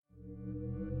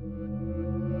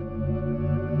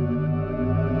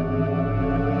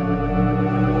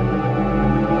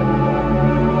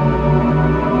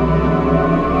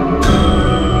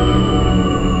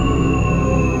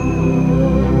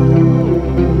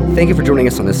Thank you for joining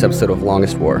us on this episode of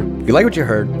Longest War. If you like what you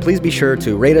heard, please be sure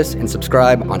to rate us and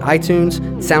subscribe on iTunes,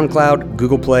 SoundCloud,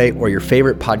 Google Play, or your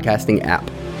favorite podcasting app.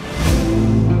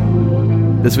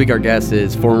 This week our guest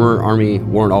is former Army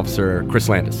Warrant Officer Chris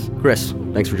Landis. Chris,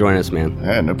 thanks for joining us, man.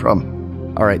 Yeah, no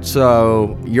problem. All right,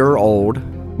 so you're old.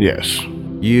 Yes.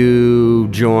 You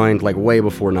joined like way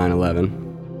before 9/11.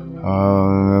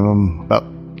 About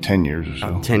 10 years or so.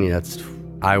 About 10 years.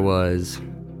 I was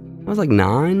like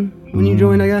 9 when you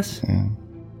joined, I guess. Yeah.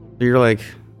 So you're like,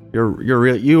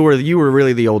 you were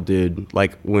really the old dude,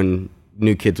 like when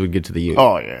new kids would get to the unit.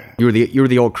 Oh yeah. You were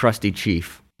the old crusty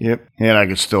chief. Yep. And I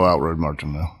could still outroad march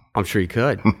them though. I'm sure you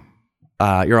could.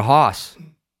 You're a hoss.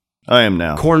 I am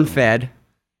now. Corn-fed,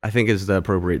 I think is the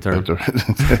appropriate term.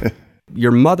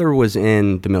 Your mother was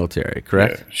in the military,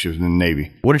 correct? Yeah, she was in the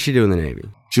Navy. What did she do in the Navy?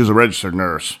 She was a registered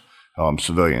nurse,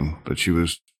 civilian, but she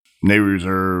was Navy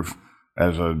Reserve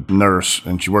as a nurse,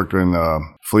 and she worked in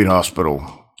Fleet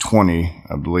Hospital 20,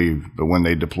 I believe. But when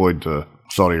they deployed to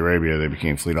Saudi Arabia, they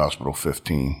became Fleet Hospital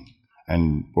 15,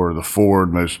 and were the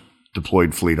forward most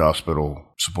deployed fleet hospital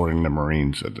supporting the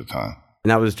Marines at the time. And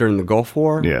that was during the Gulf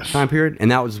War time period? And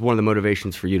that was one of the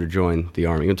motivations for you to join the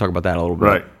Army. You can talk about that a little bit.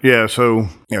 Right. Yeah, so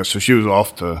she was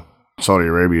off to Saudi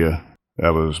Arabia.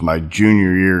 That was my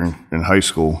junior year in high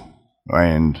school.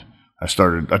 And I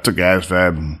took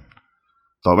ASVAB and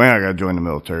thought, man, I got to join the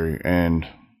military. And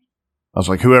I was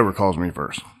like, whoever calls me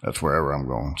first, that's wherever I'm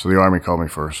going. So the Army called me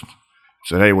first.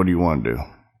 Said, hey, what do you want to do?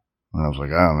 And I was like,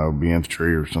 I don't know, be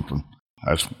infantry or something.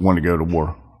 I just wanted to go to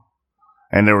war.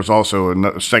 And there was also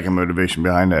a second motivation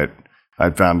behind that.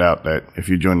 I'd found out that if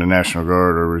you joined the National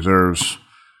Guard or Reserves,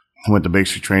 went to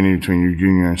basic training between your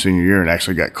junior and senior year and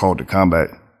actually got called to combat,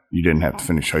 you didn't have to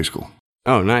finish high school.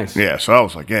 Oh, nice. Yeah, so I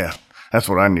was like, yeah, that's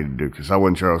what I need to do because I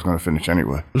wasn't sure I was going to finish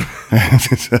anyway.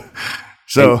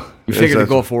 So you figured the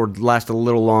Gulf War would last a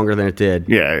little longer than it did.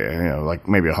 Yeah, like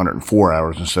maybe 104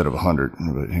 hours instead of 100.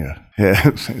 But yeah.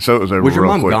 So it was over. Was your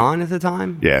real mom quick. gone at the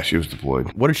time? Yeah, she was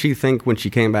deployed. What did she think when she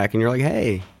came back and you're like,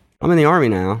 hey, I'm in the Army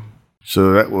now?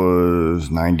 So that was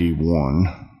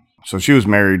 91. So she was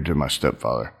married to my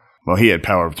stepfather. Well, he had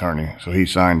power of attorney, so he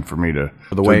signed for me to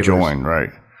join, right?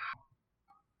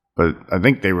 But I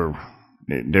think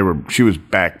she was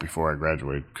back before I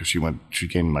graduated because she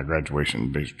came to my graduation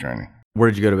in basic training. Where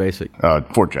did you go to basic?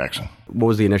 Fort Jackson. What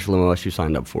was the initial MOS you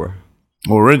signed up for?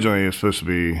 Well, originally it was supposed to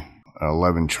be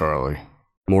 11 Charlie.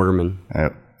 Mortarman.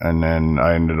 And then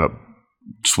I ended up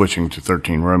switching to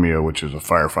 13 Romeo, which is a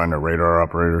firefighter radar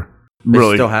operator.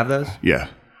 They still have those? Yeah.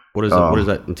 What does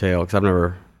that entail? Because I've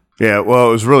never... Yeah, well,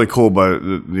 it was really cool, but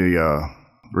the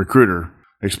recruiter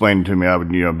explained to me I would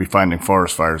be finding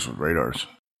forest fires with radars.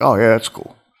 Oh, yeah, that's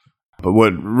cool. But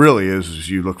what really is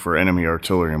you look for enemy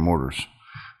artillery and mortars.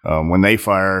 When they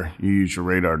fire, you use your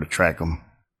radar to track them.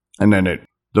 And then it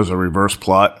does a reverse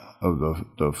plot of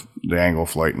the angle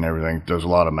of flight and everything. It does a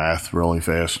lot of math really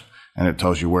fast, and it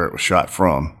tells you where it was shot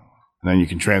from. And then you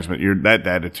can transmit that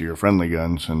data to your friendly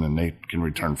guns, and then they can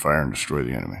return fire and destroy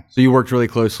the enemy. So you worked really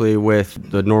closely with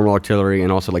the normal artillery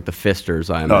and also like the fisters,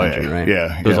 I imagine, right?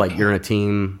 Yeah. So it's like you're in a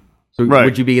team. So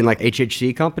would you be in like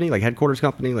HHC company, like headquarters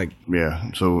company? Like yeah,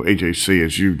 so HHC,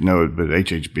 as you know it, but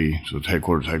HHB, so it's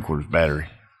headquarters battery.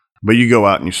 But you go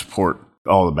out and you support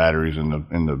all the batteries in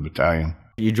the battalion.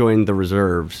 You joined the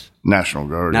reserves. National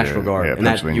Guard. Yeah, and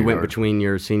that you went between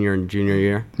your senior and junior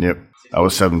year? Yep. I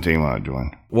was 17 when I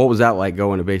joined. What was that like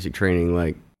going to basic training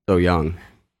like so young?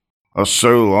 That was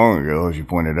so long ago, as you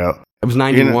pointed out. It was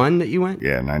 91 that you went?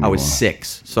 Yeah, 91. I was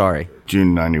 6, sorry.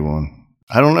 June 91.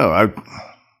 I don't know.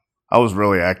 I was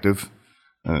really active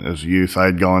as a youth. I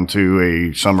had gone to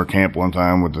a summer camp one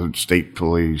time with the state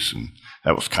police, and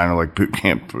that was kind of like boot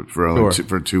camp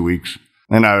for 2 weeks.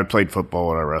 And I had played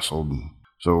football and I wrestled.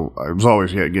 So I was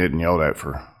always getting yelled at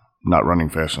for not running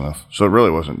fast enough. So it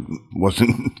really wasn't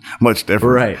much different.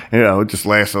 Right. It just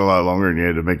lasted a lot longer and you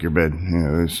had to make your bed.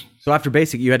 So after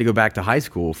basic, you had to go back to high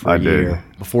school for a year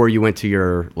before you went to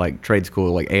your like trade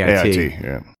school, like AIT. AIT,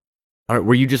 yeah. All right,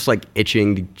 were you just like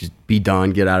itching to just be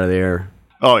done, get out of there?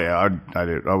 Oh yeah, I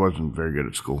did. I wasn't very good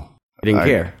at school. You didn't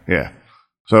care? Yeah.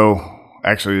 So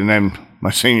actually, and then my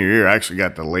senior year, I actually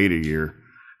got delayed a year.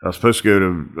 I was supposed to go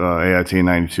to AIT in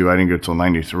 92. I didn't go till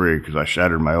 93 because I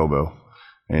shattered my elbow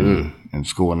in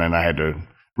school. And then I had to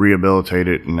rehabilitate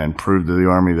it and then prove to the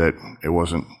Army that it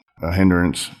wasn't a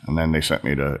hindrance. And then they sent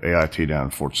me to AIT down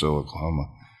in Fort Sill, Oklahoma.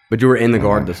 But you were in the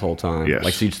Guard this whole time? Yes.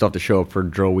 Like, so you'd still have to show up for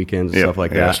drill weekends and stuff like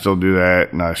that? Yeah, I still do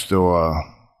that. And I still,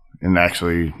 in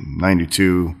actually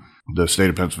 92, the state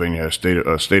of Pennsylvania had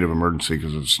a state of emergency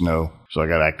because of the snow. So I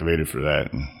got activated for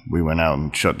that. And we went out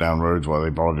and shut down roads while they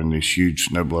brought in these huge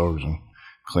snow blowers and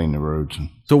clean the roads.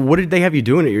 So what did they have you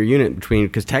doing at your unit between,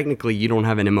 because technically you don't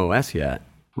have an MOS yet.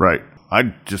 Right.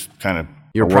 I just kind of...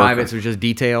 Your privates are just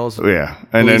details? Yeah.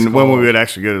 And then when we would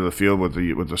actually go to the field with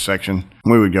the section,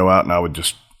 we would go out and I would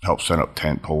just help set up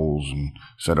tent poles and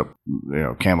set up,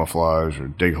 camouflage or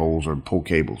dig holes or pull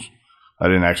cables. I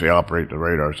didn't actually operate the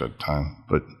radars at the time,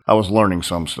 but I was learning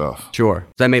some stuff. Sure.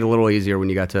 So that made it a little easier when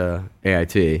you got to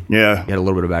AIT. Yeah. You had a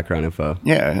little bit of background info.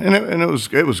 Yeah, and it was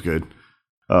good.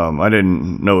 I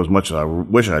didn't know as much as I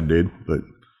wish I did, but...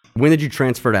 When did you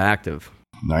transfer to active?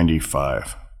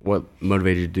 95. What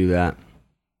motivated you to do that?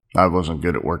 I wasn't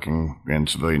good at working in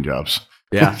civilian jobs.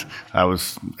 Yeah. I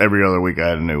was, every other week I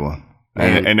had a new one.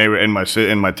 And they were in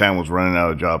my town was running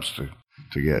out of jobs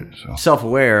to get. So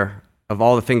self-aware of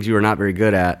all the things you were not very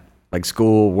good at, like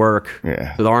school, work.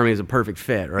 Yeah. So the Army is a perfect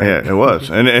fit, right? Yeah, it was.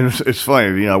 And it's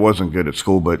funny, I wasn't good at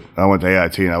school, but I went to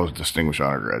AIT and I was a distinguished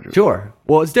honor graduate. Sure.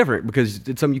 Well, it's different because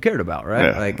it's something you cared about, right?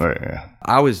 Yeah, right, yeah.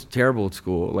 I was terrible at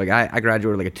school. Like I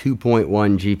graduated like a 2.1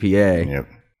 GPA. Yep.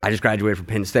 I just graduated from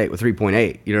Penn State with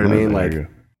 3.8. You know what I mean? Like,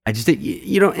 I just,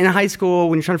 in high school,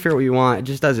 when you're trying to figure out what you want, it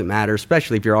just doesn't matter,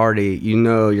 especially if you're already,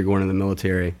 you're going to the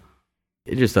military.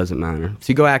 It just doesn't matter.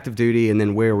 So you go active duty, and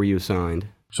then where were you assigned?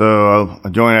 So I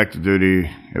joined active duty.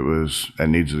 It was at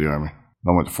needs of the Army.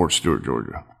 I went to Fort Stewart,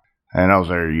 Georgia. And I was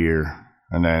there a year.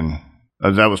 And then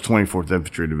that was 24th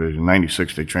Infantry Division.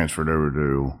 96, they transferred over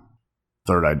to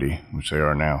 3rd ID, which they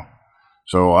are now.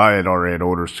 So I had already had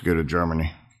orders to go to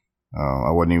Germany.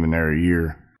 I wasn't even there a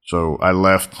year. So I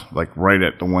left like right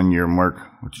at the 1 year mark,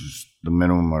 which is the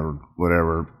minimum or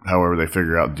whatever, however they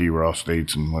figure out DROS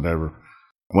dates and whatever.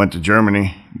 Went to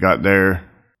Germany, got there,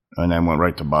 and then went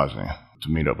right to Bosnia to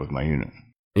meet up with my unit.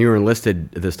 You were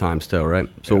enlisted at this time still, right?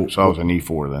 So I was an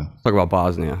E4 then. Talk about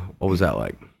Bosnia. What was that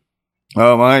like?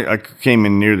 I came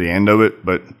in near the end of it,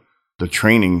 but the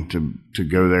training to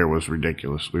go there was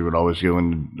ridiculous. We would always go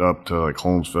up to like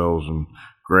Holmesfels and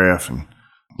Graf, and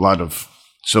a lot of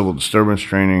civil disturbance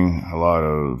training, a lot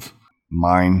of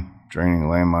mine training,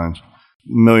 landmines,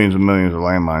 millions and millions of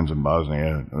landmines in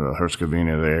Bosnia,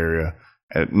 Herzegovina, the area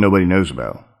that nobody knows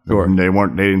about. Sure. They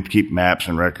didn't keep maps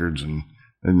and records, and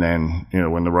then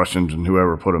when the Russians and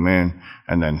whoever put them in,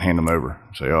 and then hand them over,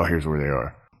 say, oh, here's where they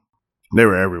are. They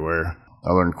were everywhere.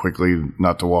 I learned quickly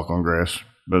not to walk on grass,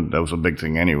 but that was a big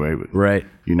thing anyway. But right,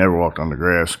 you never walked on the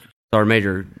grass. Sergeant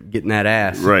Major getting that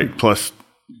ass. Right. Plus,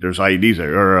 there's IEDs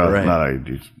there, or right. Not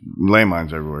IEDs,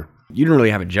 landmines everywhere. You didn't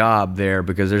really have a job there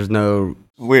because there's no...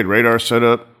 We had radar set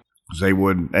up. They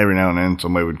would, every now and then,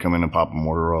 somebody would come in and pop a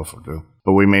mortar off or two.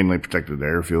 But we mainly protected the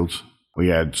airfields. We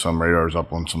had some radars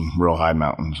up on some real high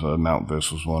mountains. Mount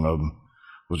Vis was one of them.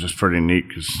 It was just pretty neat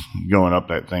because going up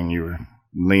that thing, you were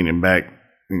leaning back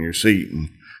in your seat, and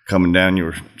coming down, you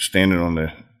were standing on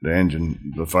the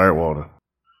engine, the firewall.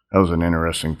 That was an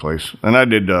interesting place. And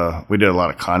we did a lot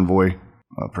of convoy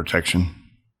protection.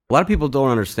 A lot of people don't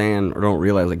understand or don't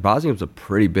realize, like, Bosnia was a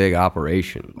pretty big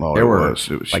operation. Like, it was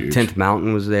like huge. 10th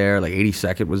Mountain was there, like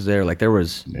 82nd was there. Like there were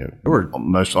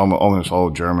almost all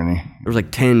of Germany. There was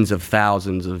like tens of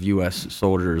thousands of U.S.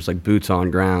 soldiers, like boots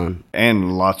on ground,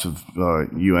 and lots of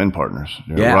UN partners.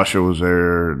 Russia was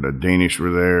there, the Danish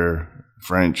were there,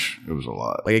 French. It was a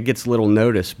lot. Like it gets little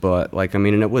notice, but like and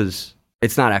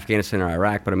it's not Afghanistan or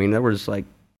Iraq, but there was like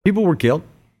people were killed.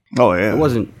 Oh yeah, it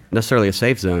wasn't necessarily a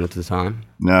safe zone at the time.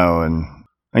 No,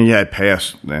 and you had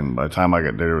paths. Then by the time I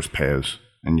got there was paths,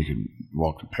 and you could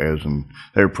walk the paths, and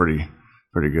they were pretty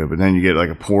good. But then you get like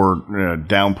a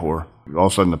downpour. All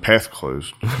of a sudden the path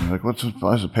closed. You're like,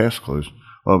 why is the path closed?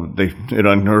 Well, it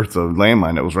unearthed a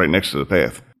landmine that was right next to the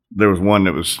path. There was one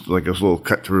that was like this little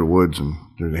cut through the woods, and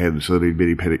they had this little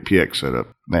bitty PX set up.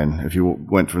 And if you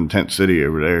went from Tent City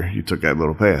over there, you took that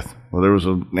little path. Well, there was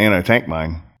an anti-tank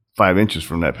mine 5 inches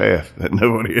from that path that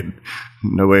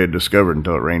nobody had discovered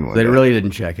until it rained one day. They really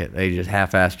didn't check it. They just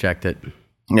half-ass checked it.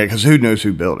 Yeah, because who knows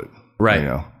who built it? Right.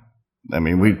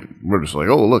 We're just like,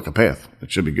 oh, look, a path.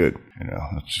 It should be good.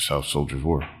 That's just how soldiers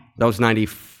were. That was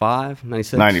 95,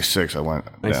 96? 96, I went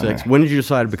 96. Down there. When did you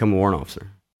decide to become a warrant officer?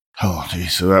 Oh,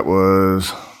 geez. So that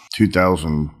was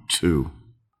 2002.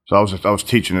 So I was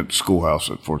teaching at the schoolhouse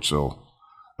at Fort Sill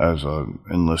as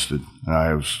enlisted, and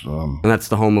I was. And that's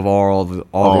the home of all the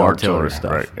artillery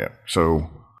stuff, right? Yeah. So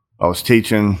I was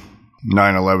teaching.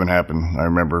 9/11 happened. I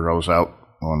remember I was out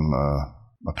on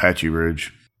Apache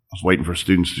Ridge. I was waiting for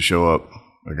students to show up.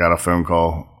 I got a phone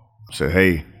call. Said,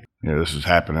 "Hey, this is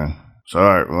happening." So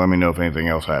all right, well, let me know if anything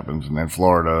else happens. And then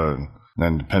Florida, and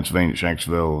then Pennsylvania,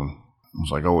 Shanksville, and I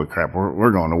was like, "Holy crap,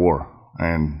 we're going to war!"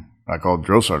 And I called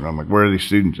drill sergeant. I'm like, "Where are these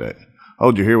students at?"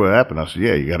 "Oh, did you hear what happened?" I said,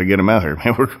 "Yeah, you got to get them out here,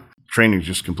 man. Training's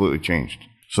just completely changed."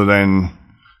 So then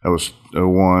That was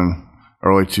 '01,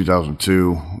 early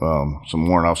 2002. Some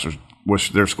warrant officers,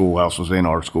 which their schoolhouse was in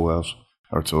our schoolhouse,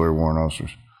 artillery warrant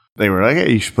officers. They were like,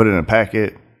 hey, you should put it in a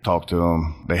packet, talk to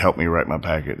them. They helped me write my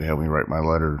packet. They helped me write my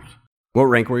letters. What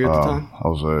rank were you at the time? I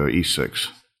was a E6.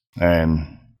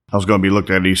 And I was going to be looked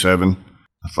at E7.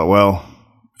 I thought, well,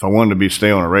 if I wanted to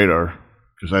stay on a radar,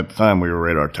 because at the time we were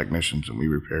radar technicians and we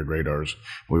repaired radars.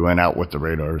 We went out with the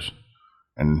radars.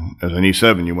 And as an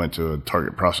E7, you went to a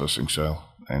target processing cell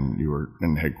and you were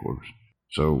in the headquarters.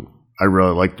 So I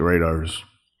really liked the radars.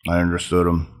 I understood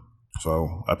them.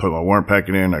 So I put my warrant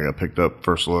packet in. I got picked up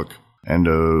first look. End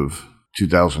of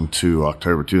 2002,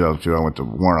 October 2002, I went to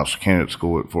warrant officer candidate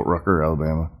school at Fort Rucker,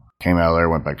 Alabama. Came out of there,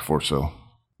 went back to Fort Sill.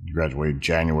 Graduated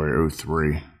January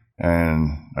 '03. And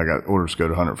I got orders to go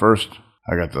to 101st.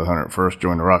 I got to 101st,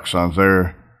 joined the Roxxons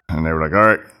there. And they were like, all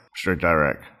right, straight to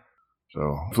Iraq.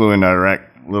 So flew into Iraq,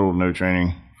 little no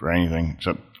training for anything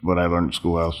except what I learned at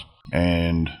schoolhouse.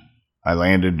 And I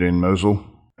landed in Mosul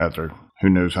after who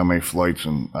knows how many flights,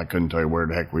 and I couldn't tell you where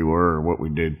the heck we were or what we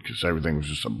did because everything was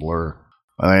just a blur.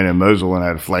 I landed in Mosul and I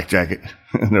had a flak jacket.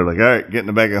 And they're like, all right, get in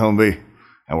the back of Humvee.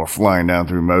 And we're flying down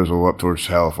through Mosul up towards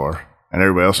Halifar. And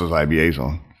everybody else has IBAs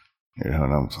on. You know,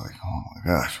 and I was like, oh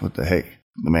my gosh, what the heck?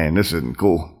 Man, this isn't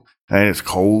cool. And it's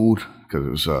cold because it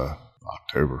was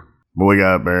October. But we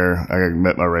got up there. I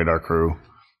met my radar crew.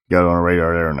 Got on a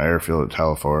radar there in the airfield at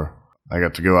Halifar. I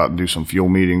got to go out and do some fuel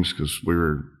meetings because we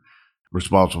were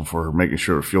responsible for making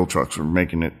sure fuel trucks were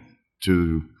making it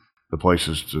to the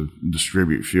places to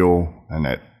distribute fuel and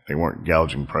that they weren't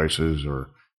gouging prices or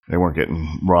they weren't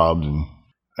getting robbed and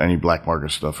any black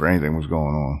market stuff or anything was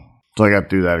going on. So I got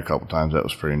to do that a couple times. That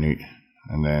was pretty neat.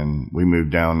 And then we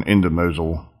moved down into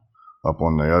Mosul up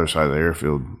on the other side of the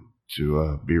airfield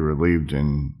to be relieved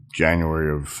in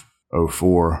January of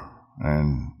 '04.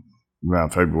 And around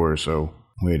February or so,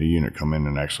 we had a unit come in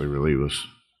and actually relieve us.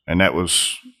 And that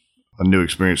was a new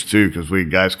experience too, because we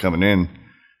had guys coming in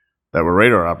that were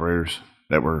radar operators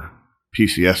that were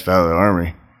PCS'd out of the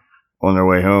Army. On their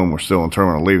way home, were still in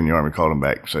terminal leave, and the Army called them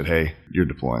back and said, hey, you're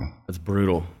deploying. That's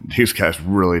brutal. These guys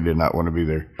really did not want to be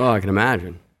there. Oh, I can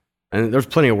imagine. And there's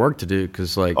plenty of work to do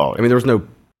because, like, I mean, there was no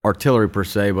artillery per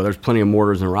se, but there's plenty of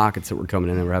mortars and rockets that were coming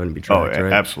in and were having to be tracked,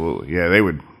 right? Absolutely. Yeah, they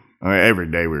would. I mean,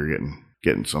 every day we were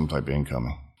getting some type of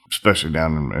incoming, especially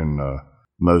down in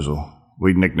Mosul.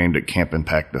 We nicknamed it Camp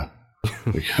Impacta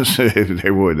because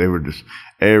they were just,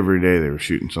 every day they were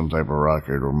shooting some type of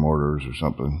rocket or mortars or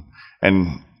something.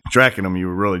 And tracking them, you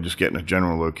were really just getting a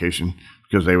general location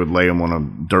because they would lay them on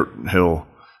a dirt hill,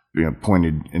 you know,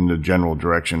 pointed in the general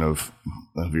direction of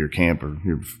your camp or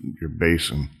your base,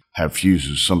 and have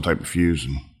fuses, some type of fuse.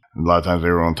 And a lot of times they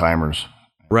were on timers.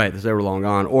 Right, because they were long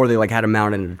gone, or they like had them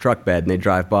mounted in a truck bed and they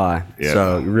drive by. Yeah.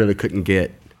 So you really couldn't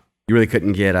get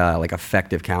like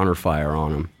effective counterfire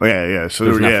on them. Oh, yeah. So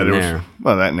there was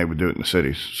well, that, and they would do it in the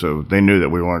cities. So they knew that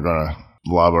we weren't going to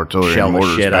lob artillery and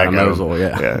mortars shit back out of Mosul,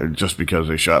 yeah, just because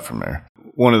they shot from there.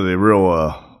 One of the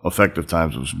real effective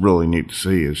times was really neat to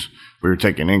see is we were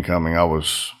taking incoming. I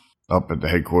was up at the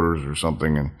headquarters or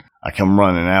something, and I come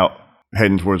running out,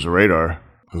 heading towards the radar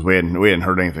because we hadn't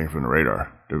heard anything from the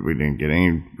radar. We didn't get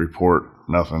any report,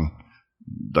 nothing,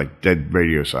 like dead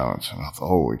radio silence. And I thought,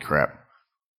 holy crap.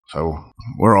 So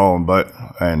we're all in butt,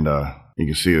 and you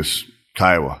can see this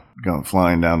Kiowa going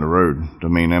flying down the road, the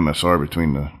main MSR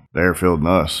between the airfield and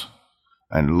us,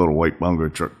 and a little white bungo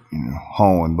truck,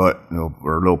 hauling butt,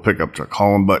 or a little pickup truck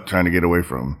hauling butt, trying to get away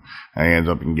from him. And he ends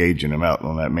up engaging him out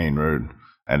on that main road.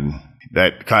 And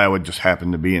that Kiowa just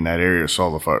happened to be in that area,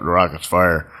 saw the rockets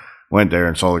fire, went there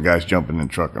and saw the guys jumping in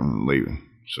the truck and leaving.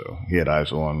 So he had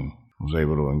eyes on, was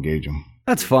able to engage them.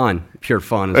 That's fun. Pure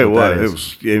fun. It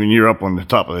was. I mean, you're up on the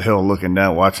top of the hill looking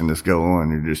down, watching this go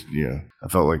on. You're just, I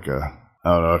felt like, I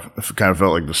don't know, it kind of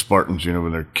felt like the Spartans,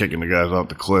 when they're kicking the guys off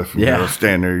the cliff. And you're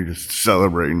standing there, you're just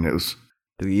celebrating. It was.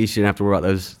 You shouldn't have to worry about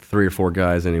those 3 or 4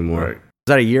 guys anymore. Right. Was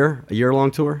that a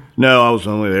year-long tour? No, I was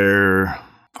only there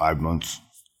 5 months.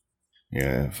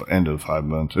 Yeah, end of 5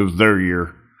 months. It was their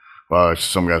year. Well,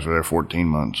 some guys were there 14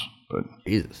 months. But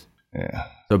Jesus. Yeah.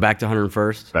 So back to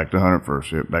 101st? Back to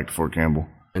 101st, yep. Back to Fort Campbell.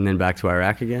 And then back to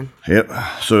Iraq again? Yep.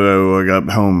 So I got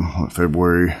home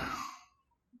February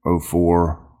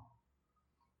 04.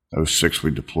 06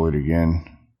 we deployed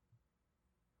again.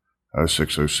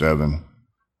 06, 07.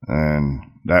 And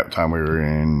that time we were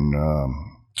in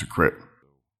Tikrit.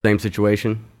 Same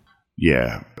situation?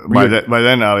 Yeah. By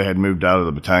then I had moved out of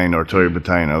the battalion, artillery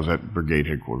battalion. I was at brigade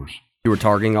headquarters. You were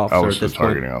targeting officer at this point? I was the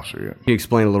targeting officer, yeah. Can you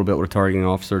explain a little bit what a targeting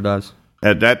officer does?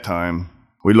 At that time,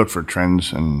 we looked for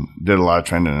trends and did a lot of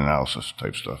trend analysis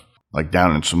type stuff. Like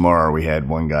down in Samara, we had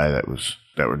one guy that was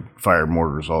that would fire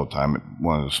mortars all the time at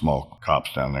one of the small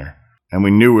cops down there. And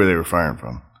we knew where they were firing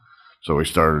from. So we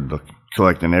started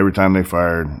collecting every time they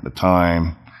fired, the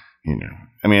time,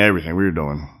 everything we were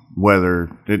doing, weather,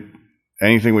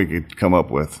 anything we could come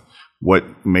up with,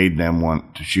 what made them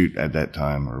want to shoot at that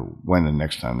time or when the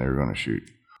next time they were going to shoot.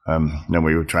 Then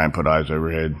we would try and put eyes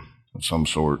overhead of some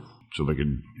sort so we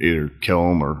could either kill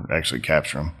them or actually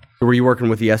capture them. Were you working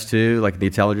with the S2, like the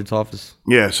intelligence office?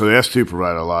 Yeah, so the S2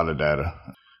 provided a lot of data.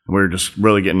 We were just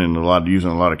really getting into using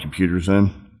a lot of computers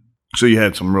in. So you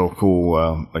had some real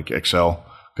cool, like Excel,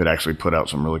 could actually put out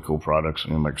some really cool products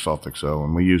in Microsoft Excel.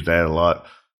 And we used that a lot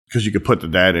because you could put the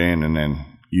data in and then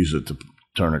use it to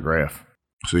turn a graph.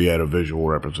 So you had a visual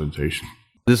representation.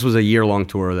 This was a year-long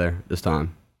tour there this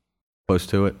time, close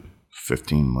to it?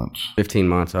 15 months. 15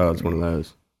 months, oh, it's one of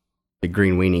those. The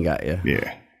green weenie got you.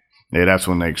 Yeah. Yeah, that's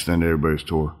when they extended everybody's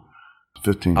tour.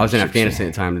 15. I was in 16. Afghanistan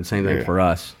at the time, did the same thing for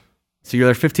us. So you're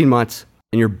there 15 months,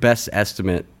 and your best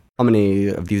estimate, how many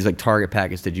of these like target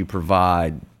packets did you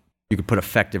provide you could put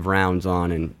effective rounds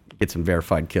on and get some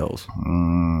verified kills?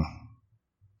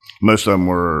 Most of them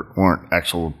weren't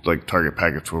actual like target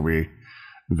packets where we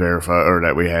verified or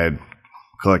that we had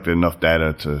collected enough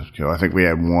data to kill. I think we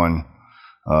had one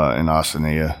in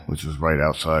Oceania, which was right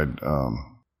outside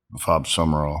Fob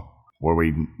Summerall, where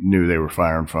we knew they were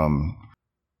firing from.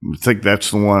 I think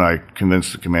that's the one I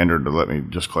convinced the commander to let me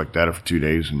just collect data for 2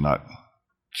 days and not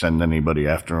send anybody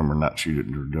after them or not shoot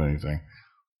it or do anything,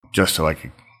 just so I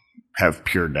could have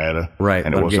pure data. Right.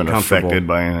 And it wasn't affected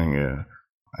by anything. Yeah.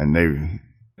 And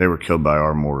they were killed by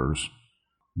our mortars.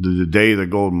 The day the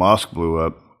Gold Mosque blew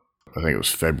up, I think it was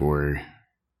February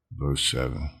of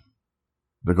 2007.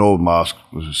 The Gold Mosque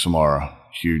was in Samara,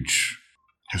 huge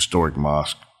historic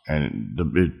mosque, and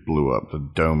it blew up.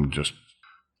 The dome just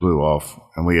blew off,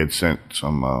 and we had sent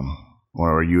some one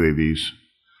of our UAVs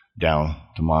down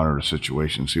to monitor the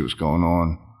situation, see what's going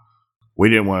on. We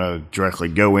didn't want to directly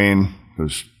go in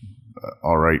because,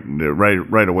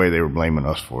 right away they were blaming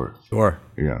us for it. Sure.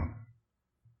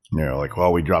 Like,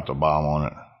 well, we dropped a bomb on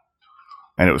it,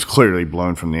 and it was clearly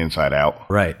blown from the inside out.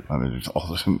 Right. I mean, it's all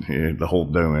the whole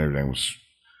dome and everything was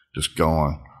just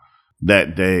gone.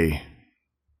 That day,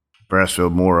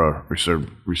 Brassfield Mora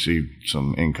received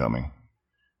some incoming.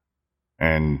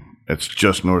 And it's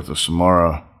just north of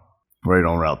Samara, right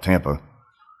on Route Tampa.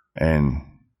 And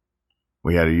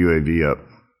we had a UAV up.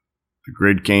 The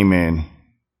grid came in,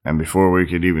 and before we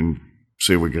could even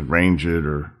see if we could range it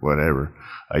or whatever,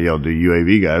 I yelled to the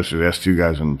UAV guys, so that's two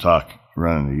guys in the talk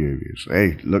running the UAV. So,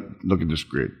 hey, look at this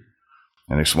grid.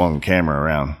 And they swung the camera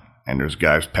around, and there's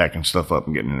guys packing stuff up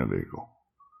and getting in a vehicle.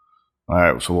 All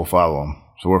right, so we'll follow them.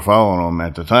 So we're following them.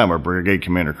 At the time, our brigade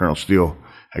commander, Colonel Steele,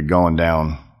 had gone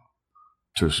down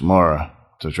to Samara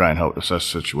to try and help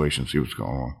assess the situation, see what's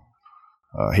going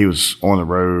on. He was on the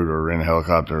road or in a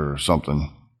helicopter or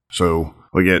something. So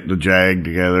we get the JAG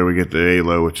together, we get the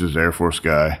ALO, which is the Air Force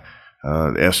guy,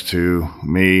 the S2,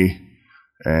 me,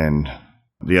 and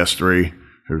the S3,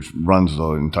 who runs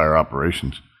the entire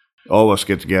operations. All of us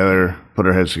get together, put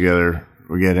our heads together,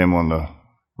 we get him on the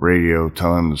radio,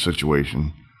 tell him the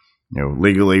situation.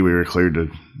 Legally we were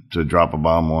cleared to drop a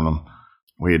bomb on them.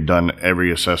 We had done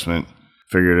every assessment,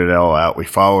 figured it all out. We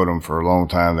followed them for a long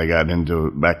time. They got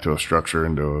back to a structure,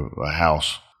 into a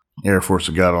house. Air Force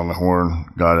had got on the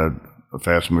horn, got a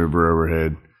fast mover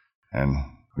overhead, and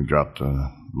we dropped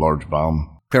a large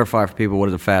bomb. Clarify for people, what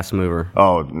is a fast mover?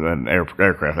 Oh, an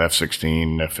aircraft,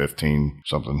 F-16, F-15,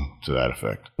 something to that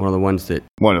effect. One of the ones that...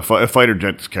 A fighter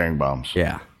jet that's carrying bombs.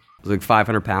 Yeah. It was like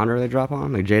 500-pounder they drop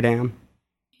on, like JDAM?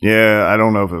 Yeah, I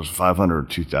don't know if it was 500 or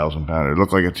 2,000 pounder. It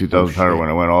looked like a 2,000 pounder when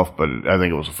it went off, but I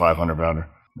think it was a 500 pounder.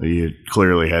 You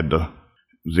clearly had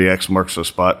the X marks the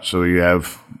spot. So you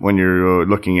have, when you're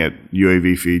looking at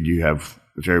UAV feed, you have,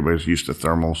 which everybody's used to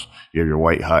thermals, you have your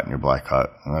white hot and your black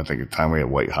hot. And I think at the time we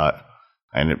had white hot,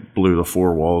 and it blew the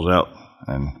four walls out,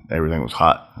 and everything was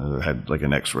hot. It had like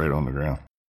an X right on the ground.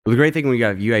 Well, the great thing when you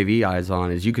got UAV eyes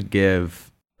on is you could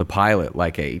give the pilot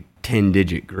like a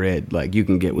 10-digit grid. Like you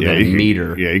can get within a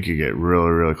meter. Yeah, you could get really,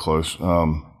 really close.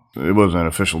 It wasn't an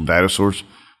official data source,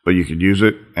 but you could use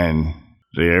it. And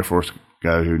the Air Force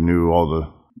guy who knew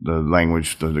all the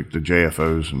language, the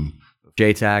JFOs and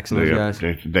JTACs and those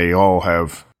guys, they all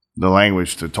have the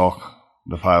language to talk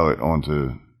the pilot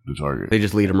onto the target. They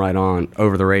just lead them right on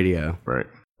over the radio. Right.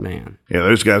 Man. Yeah,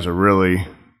 those guys are really,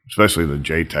 especially the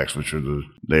JTACs, which are the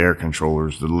air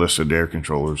controllers, the listed air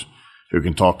controllers, who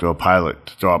can talk to a pilot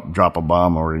to drop a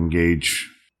bomb or engage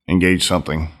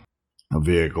something, a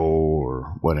vehicle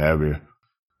or what have you.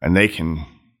 And they can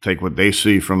take what they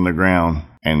see from the ground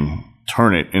and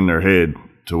turn it in their head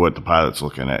to what the pilot's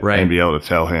looking at, right, and be able to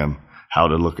tell him how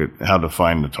to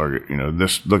find the target.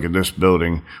 Look at this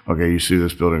building. Okay, you see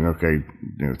this building. Okay,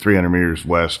 300 meters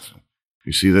west.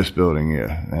 You see this building,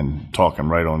 yeah, and talk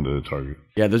him right onto the target.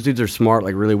 Yeah, those dudes are smart,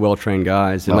 like really well-trained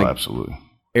guys. And absolutely.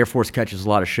 Air Force catches a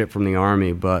lot of shit from the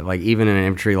Army, but like even in an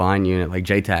infantry line unit, like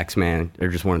JTACs, man, they're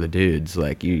just one of the dudes.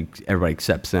 Like everybody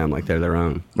accepts them like they're their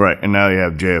own. Right, and now you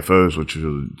have JFOs, which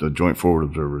are the Joint Forward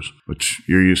Observers, which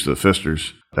you're used to the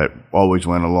Fisters that always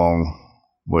went along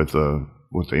with the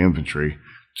infantry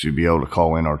to be able to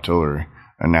call in artillery,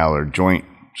 and now they're joint,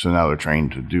 so now they're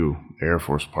trained to do the Air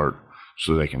Force part,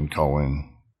 so they can call in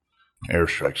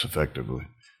airstrikes effectively.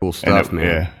 Cool stuff, man.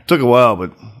 Yeah, it took a while,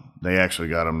 but they actually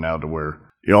got them now to where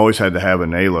you always had to have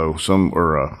an ALO,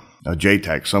 or a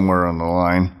JTAC somewhere on the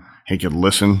line. He could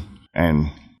listen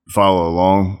and follow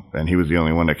along, and he was the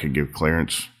only one that could give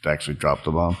clearance to actually drop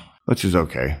the bomb, which is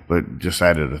okay, but just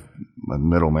added a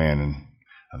middleman, and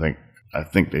I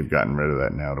think they've gotten rid of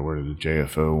that now to where the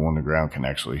JFO on the ground can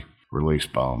actually release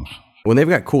bombs. Well, they've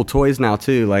got cool toys now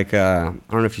too. Like I don't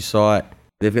know if you saw it.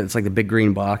 It's like the big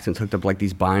green box, and it's hooked up like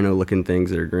these bino-looking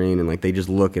things that are green, and like they just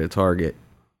look at a target,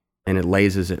 and it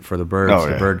lasers it for the bird. So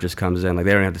the bird just comes in. Like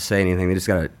they don't have to say anything. They just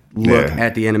gotta look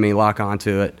at the enemy, lock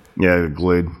onto it. Yeah, the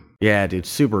glid. Yeah, dude,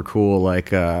 super cool.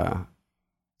 Like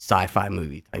sci-fi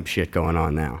movie type shit going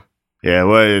on now. Yeah,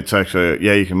 well, it's actually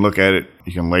you can look at it.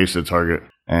 You can laser the target,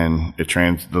 and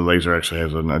the laser actually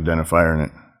has an identifier in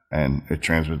it. And it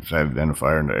transmits that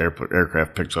identifier, and the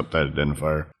aircraft picks up that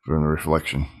identifier from the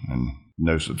reflection and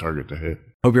knows the target to hit.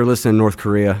 Hope you're listening, North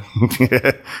Korea.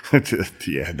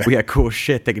 Yeah. We got cool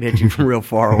shit that can hit you from real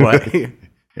far away.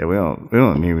 Yeah, we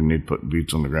don't even need to put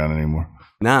boots on the ground anymore.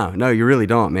 No, you really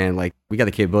don't, man. Like we got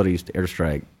the capabilities to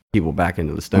airstrike people back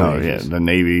into the Stone Ages. Yeah, the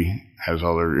Navy has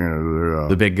all their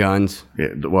the big guns.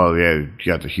 Yeah, you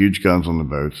got the huge guns on the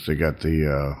boats. They got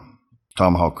the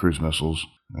Tomahawk cruise missiles.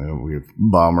 We have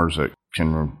bombers that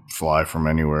can fly from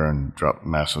anywhere and drop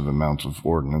massive amounts of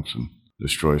ordnance and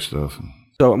destroy stuff.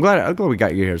 So I'm glad we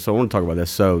got you here. So I want to talk about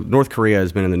this. So North Korea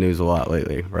has been in the news a lot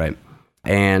lately, right?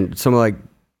 And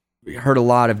we heard a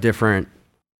lot of different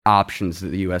options that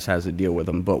the U.S. has to deal with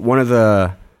them. But one of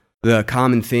the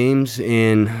common themes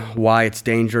in why it's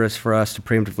dangerous for us to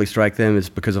preemptively strike them is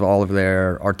because of all of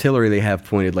their artillery they have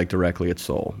pointed like directly at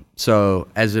Seoul. So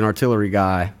as an artillery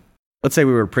guy, let's say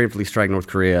we were to preemptively strike North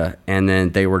Korea and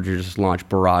then they were to just launch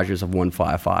barrages of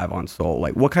 155 on Seoul.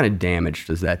 Like, what kind of damage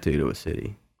does that do to a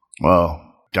city? Well,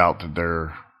 doubt that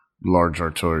their large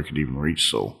artillery could even reach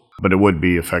Seoul, but it would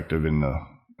be effective in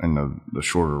the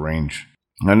shorter range.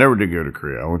 I never did go to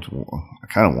Korea. I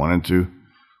kind of wanted to,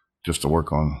 just to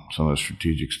work on some of the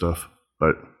strategic stuff.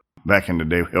 But back in the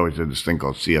day, we always did this thing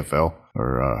called CFL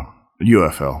or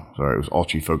UFL. Sorry, it was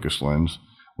ultra-focused lens,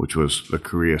 which was the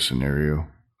Korea scenario.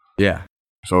 Yeah.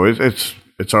 So it's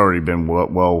already been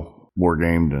well war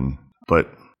gamed, but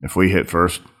if we hit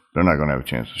first, they're not going to have a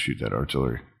chance to shoot that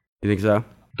artillery. You think so?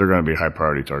 They're going to be high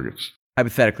priority targets.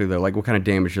 Hypothetically, though, like what kind of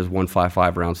damage does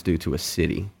 155 rounds do to a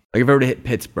city? Like if I were to hit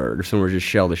Pittsburgh, or someone were to just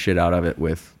shell the shit out of it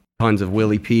with tons of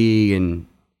Willie P and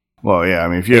well, yeah, I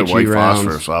mean, if you have white rounds.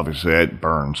 phosphorus, obviously it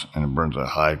burns, and it burns at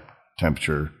high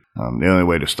temperature. The only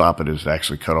way to stop it is to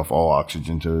actually cut off all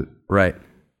oxygen to it. Right.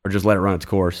 Or just let it run its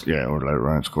course. Yeah, or let it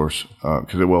run its course,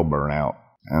 because it will burn out.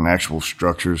 And actual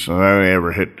structures, so I only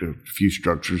ever hit a few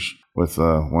structures with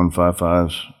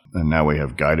 155s, and now we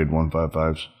have guided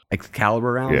 155s.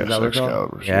 Excalibur rounds? Yes,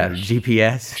 Excaliburs. Yeah,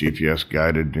 yes. GPS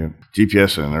guided, yeah.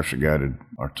 GPS and inertia guided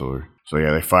artillery. So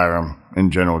yeah, they fire them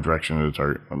in general direction of the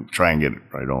target and try and get it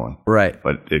right on. Right.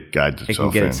 But it guides itself. It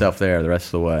can get itself there the rest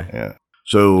of the way. Yeah.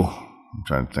 So I'm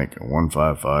trying to think.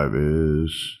 155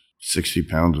 is 60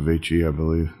 pounds of HE, I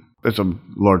believe. That's a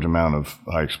large amount of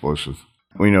high explosive.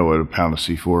 We know what a pound of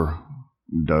C4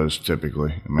 does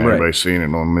typically. I mean, everybody's seen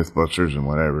it on Mythbusters and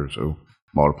whatever. So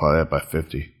multiply that by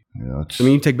 50. I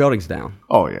mean, you take buildings down.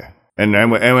 Oh yeah,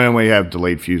 and we have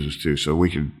delayed fuses too, so we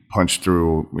could punch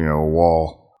through a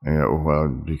wall.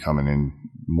 It'd be coming in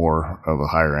more of a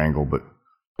higher angle, but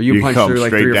you punch through like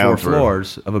 3 or 4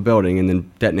 floors of a building and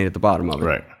then detonate at the bottom of it.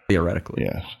 Right. Theoretically.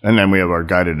 Yes, and then we have our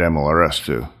guided MLRS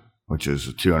too, which is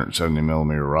a 270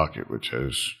 millimeter rocket, which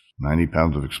has 90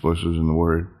 pounds of explosives in the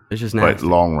word. It's just nasty.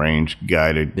 But long range,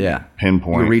 guided,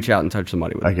 pinpoint. You can reach out and touch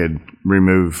somebody with it. I could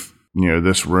remove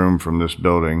this room from this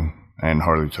building and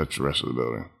hardly touch the rest of the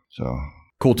building. So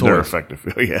cool toys. They're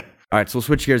effective. Yeah. All right, so we'll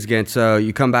switch gears again. So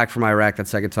you come back from Iraq that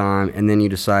second time, and then you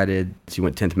decided you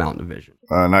went 10th Mountain Division.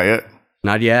 Not yet.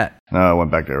 Not yet. No, I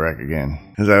went back to Iraq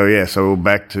again. So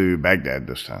back to Baghdad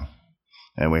this time.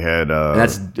 And we had... and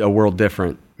that's a world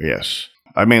different. Yes.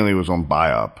 I mainly was on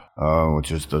BIOP.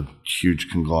 which is the huge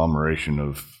conglomeration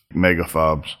of mega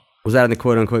fobs. Was that in the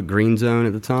quote-unquote green zone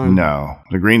at the time? No.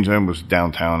 The green zone was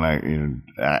downtown,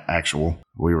 actual.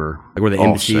 We were... Like where the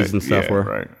embassies and stuff were?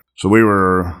 Right. So we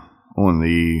were on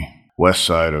the west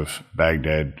side of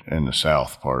Baghdad in the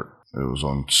south part. It was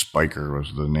on Spiker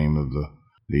was the name of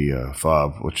the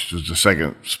fob, which was the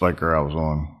second Spiker I was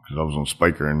on, because I was on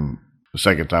Spiker and the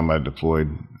second time I deployed,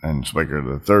 and Spiker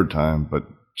the third time, but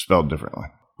spelled differently.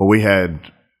 But we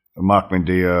had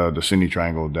Mahmoudiyya, the Sunni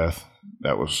Triangle of Death.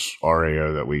 That was our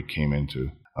AO that we came into.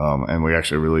 And we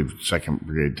actually relieved 2nd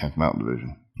Brigade, 10th Mountain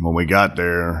Division. When we got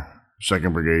there,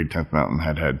 2nd Brigade, 10th Mountain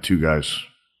had 2 guys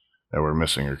that were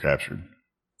missing or captured,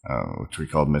 which we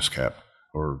called miscap,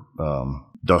 or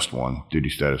Dust 1, duty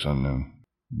status unknown.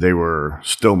 They were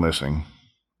still missing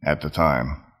at the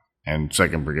time, and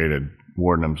 2nd Brigade had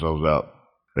worn themselves out.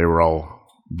 They were all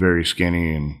very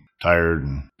skinny and tired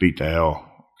and beat to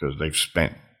hell because they've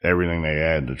spent everything they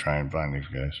had to try and find these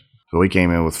guys. So we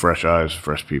came in with fresh eyes,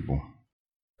 fresh people.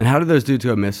 And how did those dudes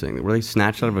go missing? Were they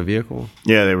snatched out of a vehicle?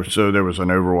 Yeah, they were. So there was an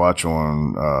overwatch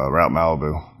on Route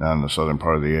Malibu down in the southern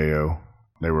part of the AO.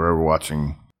 They were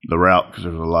overwatching the route because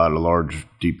there was a lot of large,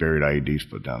 deep buried IEDs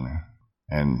put down there.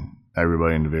 And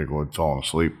everybody in the vehicle had fallen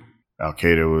asleep.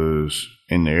 Al-Qaeda was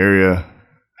in the area,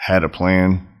 had a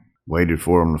plan, waited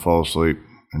for them to fall asleep,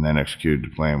 and then executed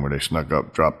the plan where they snuck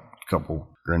up, dropped a couple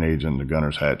grenades in the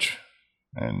gunner's hatch,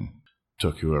 and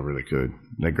took whoever they could.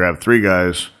 They grabbed 3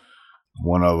 guys.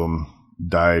 One of them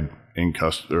died in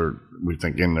custody, or we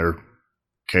think in their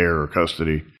care or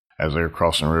custody, as they were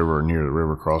crossing the river or near the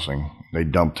river crossing. They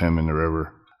dumped him in the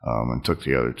river and took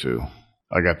the other 2.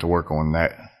 I got to work on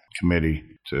that committee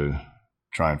to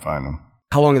try and find them.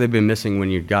 How long have they been missing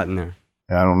when you'd gotten there?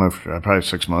 I don't know, probably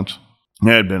 6 months. It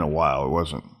had been a while. It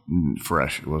wasn't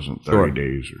fresh. It wasn't 30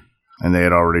 days. And they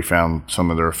had already found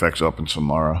some of their effects up in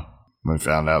Samara. We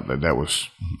found out that was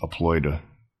a ploy to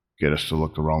get us to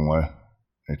look the wrong way.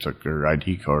 They took their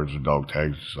ID cards, their dog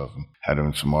tags and stuff, and had them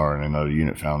in Samara, and another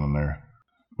unit found them there.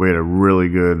 We had a really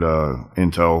good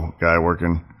intel guy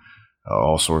working,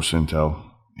 all-source intel.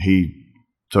 He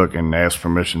took and asked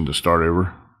permission to start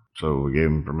over, so we gave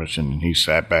him permission, and he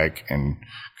sat back and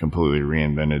completely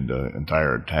reinvented the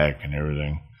entire attack and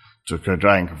everything to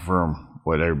try and confirm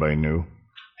what everybody knew.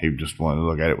 He just wanted to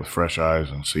look at it with fresh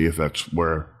eyes and see if that's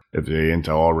where... if the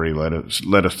intel already led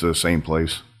us to the same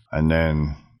place. And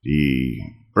then the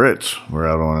Brits were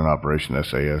out on an operation,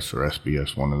 SAS or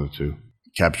SBS, one of the 2,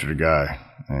 captured a guy.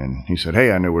 And he said,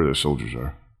 hey, I know where the soldiers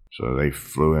are. So they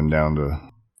flew him down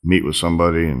to meet with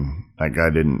somebody, and that guy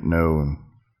didn't know.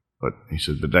 But he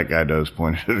said, but that guy does,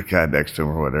 pointed to the guy next to him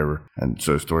or whatever. And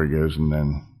so the story goes, and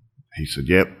then he said,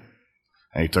 yep.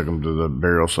 And he took him to the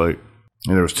burial site.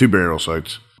 And there was 2 burial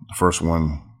sites. The first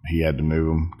one, he had to move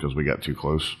him because we got too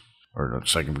close. Or the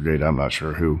 2nd Brigade, I'm not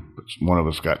sure who, but one of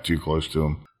us got too close to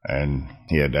him, and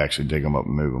he had to actually dig him up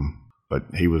and move him. But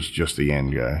he was just the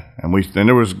end guy. And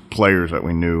there was players that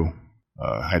we knew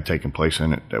had taken place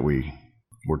in it that we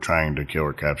were trying to kill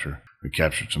or capture. We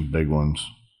captured some big ones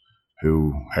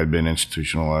who had been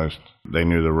institutionalized. They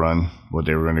knew the run, what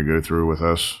they were going to go through with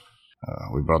us.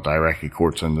 We brought the Iraqi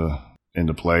courts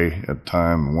into play at the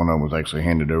time. One of them was actually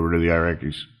handed over to the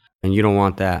Iraqis. And you don't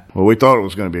want that. Well, we thought it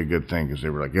was going to be a good thing because they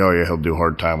were like, oh, yeah, he'll do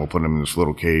hard time. We'll put him in this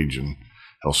little cage and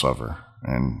he'll suffer.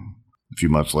 And a few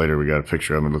months later, we got a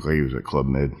picture of him. It looked like he was at Club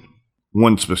Med.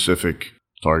 One specific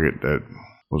target that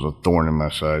was a thorn in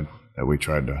my side that we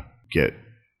tried to get.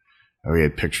 We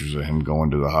had pictures of him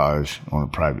going to the Hajj on a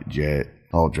private jet,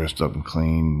 all dressed up and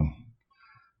clean.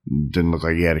 Didn't look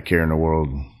like he had a care in the world.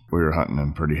 We were hunting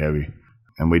him pretty heavy.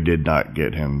 And we did not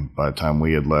get him by the time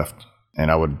we had left. And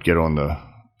I would get on the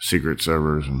secret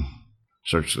servers and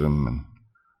search them, and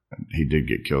he did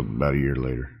get killed about a year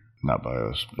later, not by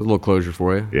us. A little closure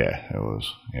for you. Yeah, it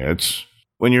was. Yeah, it's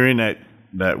when you're in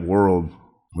that world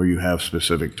where you have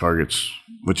specific targets,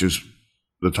 which is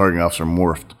the targeting officer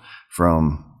morphed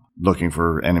from looking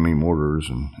for enemy mortars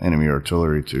and enemy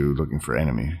artillery to looking for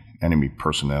enemy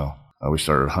personnel. We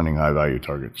started hunting high value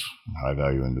targets, high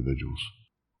value individuals.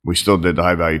 We still did the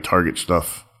high value target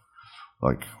stuff,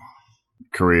 like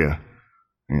Korea.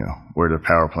 Where their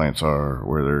power plants are,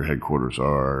 where their headquarters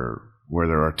are, where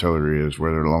their artillery is,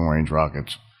 where their long-range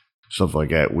rockets, stuff like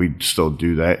that. We still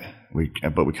do that,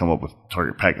 but we come up with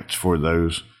target packets for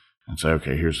those and say,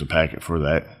 okay, here's the packet for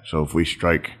that. So if we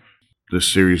strike,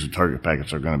 this series of target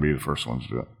packets are going to be the first ones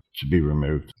to be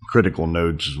removed. Critical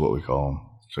nodes is what we call them.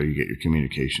 So you get your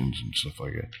communications and stuff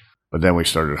like that. But then we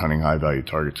started hunting high-value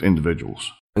targets,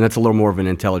 individuals. And that's a little more of an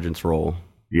intelligence role.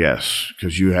 Yes,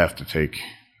 because you have to take...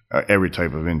 every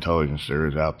type of intelligence there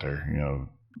is out there,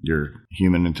 your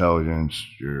human intelligence,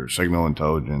 your signal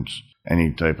intelligence,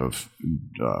 any type of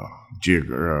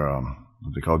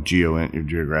what they call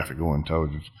geographical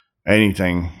intelligence,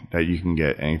 anything that you can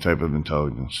get, any type of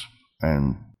intelligence,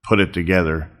 and put it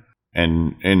together.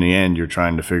 And in the end, you're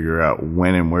trying to figure out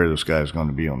when and where this guy is going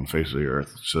to be on the face of the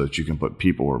earth so that you can put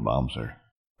people or bombs there.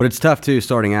 But it's tough, too,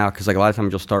 starting out, because like a lot of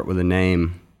times you'll start with a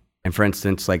name. And for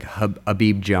instance, like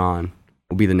Habib John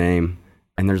will be the name.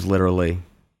 And there's literally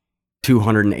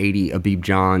 280 Habib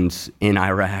Johns in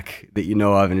Iraq that you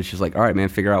know of. And it's just like, all right, man,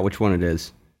 figure out which one it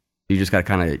is. You just got to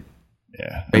kind of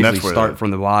basically start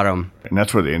from the bottom. And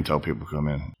that's where the intel people come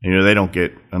in. You know, they don't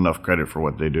get enough credit for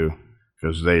what they do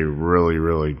because they really,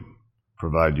 really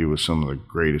provide you with some of the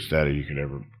greatest data you could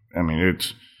ever. I mean,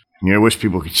 it's, you know, I wish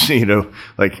people could see, you know,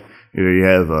 like, you know, you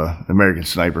have American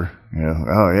Sniper, you know,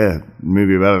 oh yeah,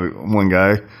 movie about one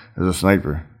guy as a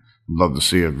sniper. Love to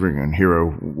see a freaking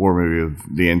hero war movie of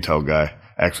the intel guy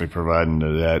actually providing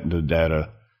the data.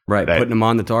 Right, putting them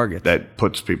on the target. That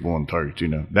puts people on targets, you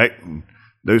know.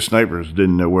 Those snipers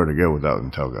didn't know where to go without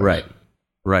intel guys.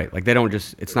 Right. Like they don't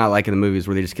just, it's not like in the movies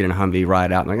where they just get in a Humvee,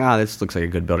 ride out and like, this looks like a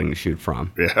good building to shoot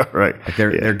from. Yeah, right. Like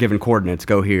they're given coordinates,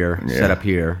 go here, set up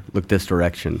here, look this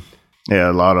direction.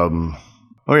 Yeah, a lot of them.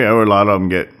 Oh yeah, or a lot of them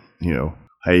get, you know,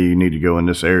 hey, you need to go in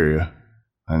this area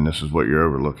and this is what you're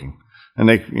overlooking. And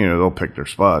they, you know, they'll pick their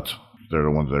spots. They're the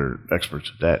ones that are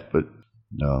experts at that. But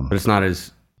it's not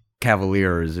as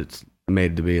cavalier as it's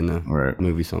made to be in the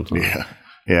movie sometimes.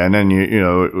 Yeah. And then, you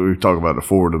know, we talk about the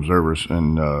forward observers.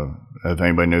 And if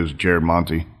anybody knows Jared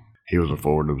Monty, he was a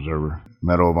forward observer,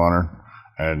 Medal of Honor,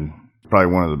 and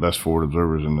probably one of the best forward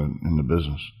observers in the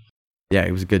business. Yeah,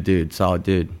 he was a good dude, solid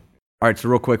dude. All right, so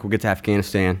real quick, we'll get to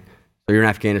Afghanistan. So you're in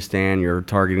Afghanistan, you're a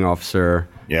targeting officer.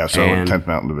 Yeah, so with 10th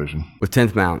Mountain Division. With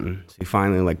 10th Mountain. So you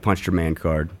finally like punched your man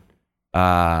card. Well,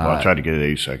 I tried to get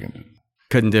it 82nd.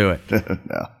 Couldn't do it.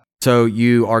 No. So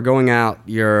you are going out,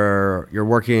 you're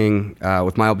working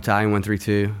with Mile Battalion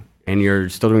 132, and you're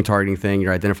still doing targeting thing,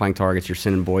 you're identifying targets, you're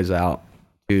sending boys out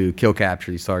to kill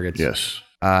capture these targets. Yes.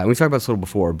 And we talked about this a little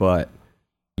before, but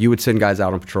you would send guys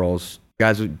out on patrols.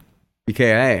 Guys would be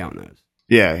KIA on those.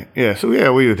 Yeah. So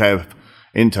yeah, we would have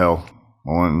intel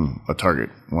on a target.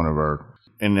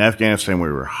 In Afghanistan, we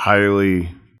were highly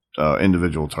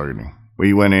individual targeting.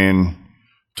 We went in,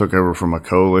 took over from a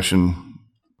coalition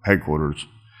headquarters,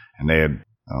 and they had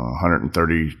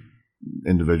 130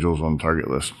 individuals on the target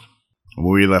list.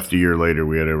 When we left a year later,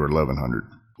 we had over 1,100.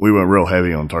 We went real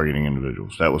heavy on targeting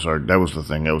individuals. That was the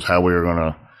thing. That was how we were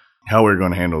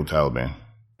gonna handle the Taliban.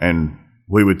 And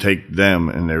we would take them,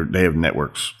 and they have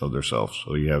networks of themselves.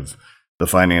 So you have the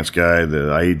finance guy, the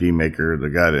IED maker, the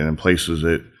guy that places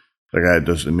it, the guy that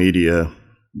does the media,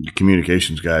 the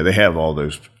communications guy. They have all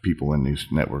those people in these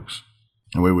networks,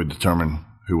 and we would determine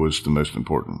who was the most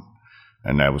important.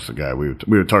 And that was the guy we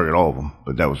would target all of them,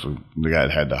 but that was the guy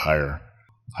that had the higher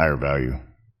value.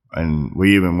 And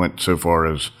we even went so far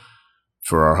as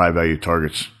for our high value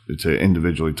targets to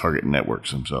individually target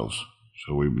networks themselves.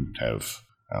 So we would have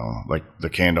like the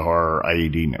Kandahar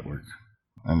IED network,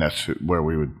 and that's where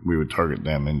we would target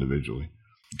them individually.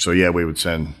 So yeah, we would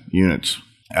send units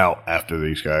out after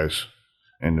these guys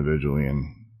individually,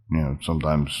 and you know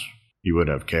sometimes you would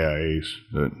have KIAs.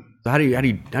 That so how do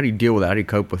you deal with that? How do you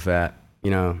cope with that? You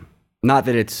know, not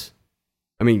that it's,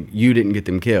 I mean, you didn't get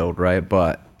them killed, right?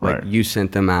 But like you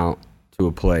sent them out to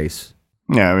a place.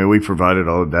 Yeah, I mean, we provided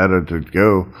all the data to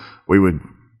go. We would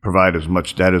provide as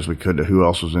much data as we could to who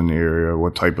else was in the area,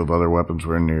 what type of other weapons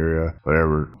were in the area,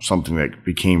 whatever. Something that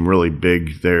became really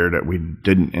big there that we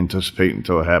didn't anticipate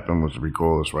until it happened was the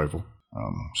recoilless rifle.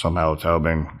 Somehow the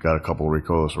Taliban got a couple of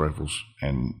recoilless rifles,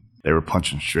 and they were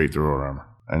punching straight through our armor.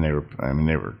 And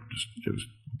it was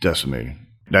decimating.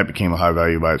 That became a high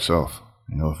value by itself.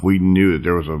 You know, if we knew that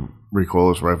there was a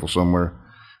recoilless rifle somewhere,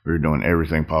 we were doing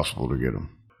everything possible to get them.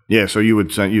 Yeah, so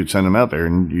you'd send them out there,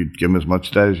 and you'd give them as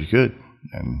much data as you could,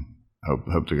 and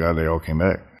hope to God they all came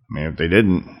back. I mean, if they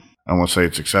didn't, I won't say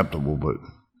it's acceptable, but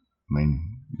I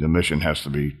mean, the mission has to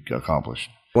be accomplished.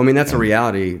 Well, I mean, that's a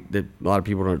reality that a lot of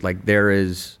people don't like. There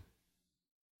is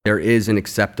an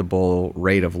acceptable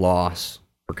rate of loss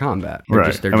for combat.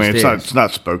 Right. I mean, it's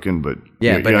not spoken, but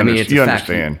yeah, but I mean, it's you a fact.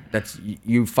 Understand. That's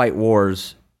you fight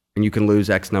wars, and you can lose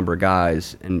X number of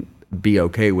guys and be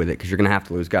okay with it because you're going to have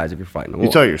to lose guys if you're fighting a war.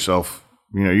 You tell yourself,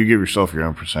 you know, you give yourself your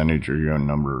own percentage or your own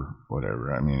number,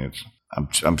 whatever. I mean,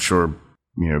 I'm sure,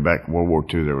 you know, back in World War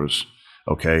II, there was,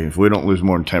 okay, if we don't lose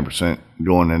more than 10%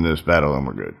 going into this battle, then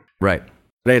we're good. Right.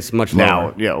 Today it's much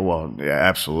lower. Now, yeah,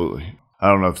 absolutely. I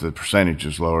don't know if the percentage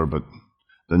is lower, but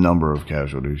the number of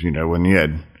casualties, you know, when you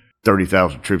had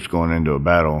 30,000 troops going into a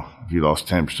battle, if you lost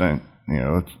 10%,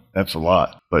 that's a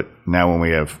lot. But now when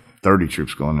we have 30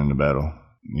 troops going into battle,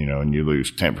 and you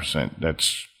lose 10%,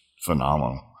 that's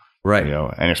phenomenal. Right.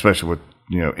 And especially with,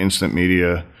 instant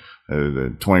media,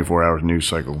 the 24 hours news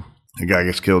cycle. The guy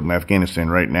gets killed in Afghanistan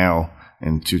right now.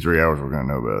 In 2-3 hours, we're going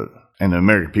to know about it. And the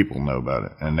American people know about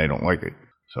it, and they don't like it.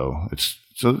 So it's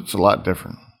a lot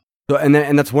different. So and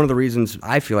that's one of the reasons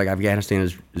I feel like Afghanistan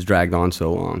is dragged on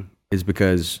so long, is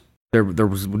because there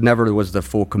was never the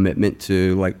full commitment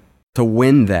to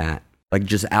win that, like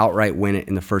just outright win it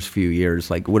in the first few years.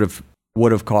 Like would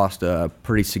have cost a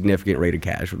pretty significant rate of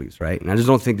casualties, right? And I just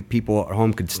don't think the people at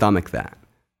home could stomach that.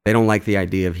 They don't like the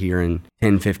idea of hearing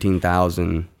 10,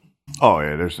 15,000. Oh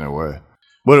yeah, there's no way.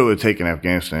 What it would take in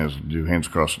Afghanistan is to do hands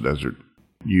across the desert.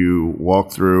 You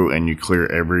walk through and you clear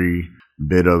every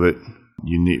bit of it.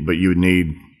 But you would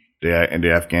need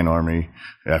the Afghan army,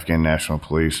 the Afghan National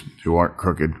Police, who aren't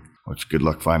crooked, which good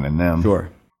luck finding them.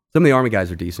 Sure. Some of the army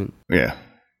guys are decent. Yeah.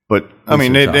 But, I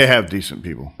mean, they have decent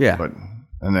people. Yeah.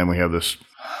 And then we have this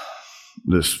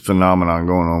phenomenon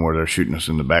going on where they're shooting us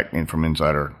in the back and from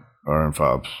inside our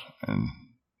infobs. And,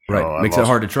 right. Makes it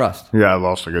hard to trust. Yeah, I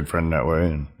lost a good friend that way.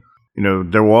 And,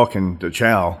 they're walking to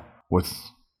chow with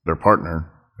their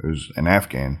partner, who's an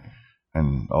Afghan,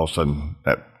 and all of a sudden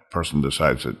that person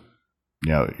decides that,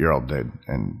 you're all dead,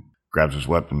 and grabs his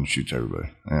weapon and shoots everybody.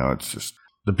 It's just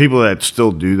the people that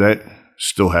still do that,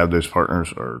 still have those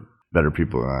partners, are better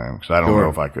people than I am. Because I don't know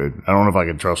if I could. I don't know if I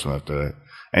could trust them after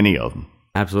any of them.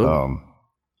 Absolutely.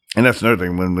 And that's another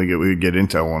thing when we get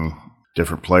intel on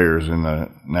different players in the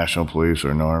National Police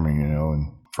or in the Army,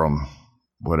 and from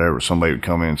whatever, somebody would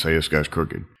come in and say this guy's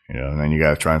crooked, and then you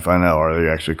got to try and find out, are they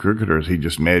actually crooked, or is he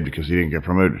just mad because he didn't get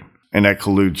promoted? And that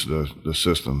colludes the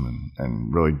system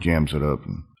and really jams it up.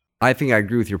 And I think I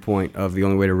agree with your point of the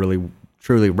only way to really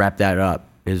truly wrap that up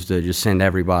is to just send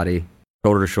everybody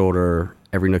shoulder to shoulder,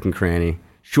 every nook and cranny.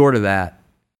 Short of that,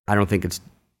 I don't think it's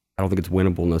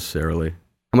winnable necessarily.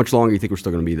 How much longer do you think we're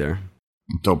still going to be there?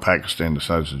 Until Pakistan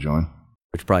decides to join.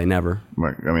 Which probably never.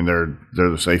 Right. I mean, they're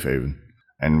the safe haven.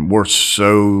 And we're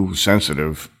so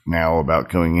sensitive now about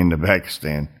going into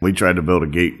Pakistan. We tried to build a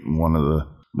gate in one of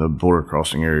the border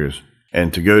crossing areas.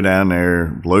 And to go down there,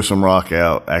 blow some rock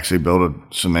out, actually build a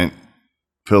cement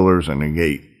pillars and a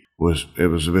gate, it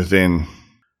was within,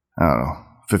 I don't know,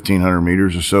 1,500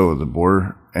 meters or so of the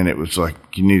border. And it was like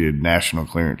you needed national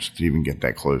clearance to even get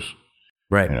that close.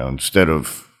 Right. Instead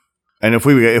of, and if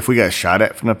we got shot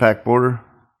at from the Pak border,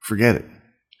 forget it.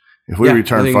 If we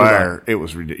returned fire, it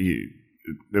was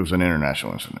an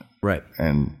international incident. Right.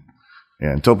 And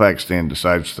until Pakistan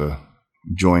decides to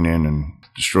join in and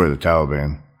destroy the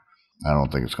Taliban, I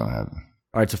don't think it's going to happen.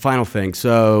 All right, so final thing.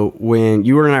 So when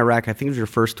you were in Iraq, I think it was your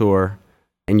first tour,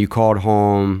 and you called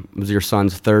home, it was your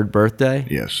son's 3rd birthday?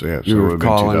 Yes, yeah. You were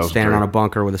calling, standing on a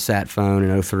bunker with a sat phone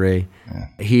in 03. Yeah.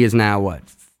 He is now what,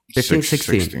 15,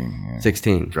 16? 16, yeah.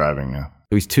 16. Driving now.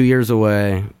 So he's 2 years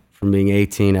away from being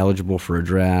 18, eligible for a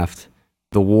draft.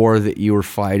 The war that you were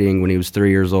fighting when he was 3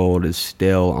 years old is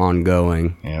still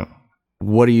ongoing. Yeah.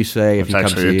 What do you say if he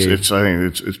comes to you? I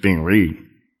think it's being ramping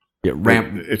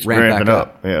ramping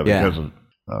up. Yeah, because of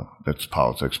that's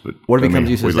politics. But what if he comes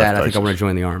to you and says, Dad, I think I want to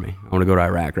join the Army. I want to go to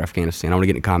Iraq or Afghanistan. I want to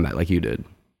get into combat like you did.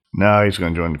 No, he's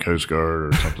going to join the Coast Guard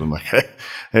or something like that.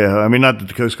 Yeah, I mean, not that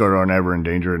the Coast Guard aren't ever in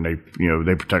danger, and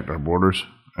they protect our borders,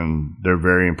 and they're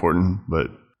very important.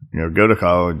 But go to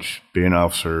college, be an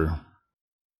officer.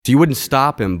 So you wouldn't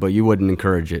stop him, but you wouldn't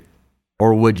encourage it,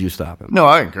 or would you stop him? No,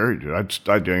 I encourage it.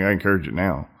 I encourage it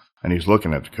now, and he's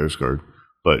looking at the Coast Guard,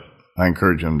 but I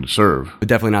encourage him to serve. But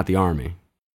definitely not the Army.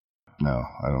 No,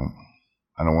 I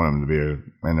don't want him to be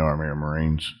in the Army or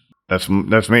Marines. That's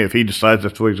me. If he decides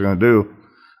that's what he's going to do,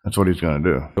 that's what he's going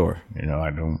to do. Sure.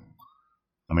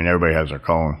 I mean, everybody has their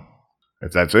calling.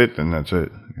 If that's it, then that's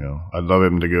it. I'd love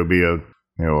him to go be a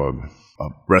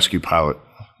rescue pilot,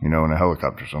 in a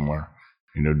helicopter somewhere,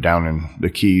 down in the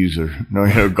Keys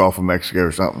or Gulf of Mexico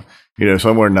or something,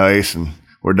 somewhere nice and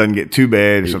where it doesn't get too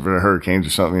bad except for the hurricanes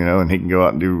or something, and he can go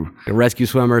out and do a rescue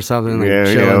swimmer or something.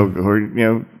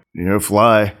 Or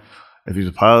fly. If he's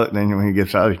a pilot, then when he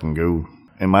gets out, he can go.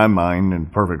 In my mind, in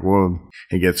perfect world,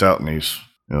 he gets out and he's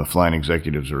flying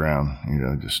executives around,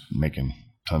 just making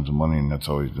tons of money, and that's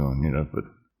all he's doing. But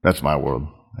that's my world,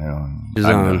 His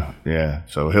own. Yeah,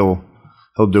 so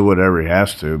he'll do whatever he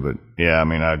has to. But yeah, I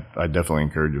mean, I definitely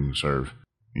encourage him to serve.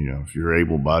 If you're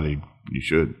able-bodied, you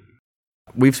should.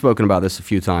 We've spoken about this a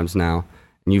few times now,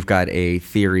 and you've got a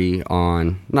theory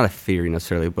on, not a theory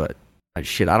necessarily, but I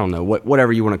don't know,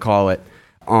 whatever you want to call it,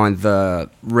 on the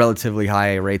relatively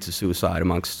high rates of suicide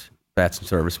amongst vets and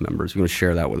service members. You want to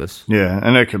share that with us? Yeah,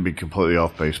 and that could be completely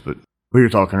off base, but We were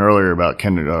talking earlier about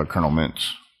Colonel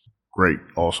Mintz. Great,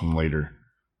 awesome leader.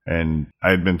 And I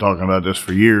had been talking about this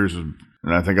for years, and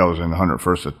I think I was in the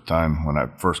 101st at the time when I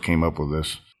first came up with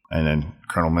this. And then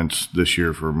Colonel Mintz this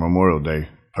year for Memorial Day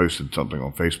posted something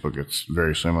on Facebook. It's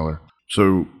very similar.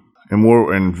 So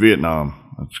in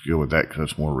Vietnam, let's go with that because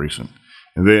that's more recent.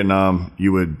 In Vietnam,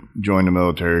 you would join the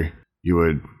military. You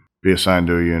would be assigned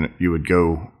to a unit. You would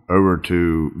go over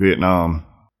to Vietnam,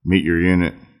 meet your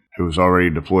unit who was already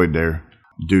deployed there,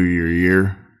 do your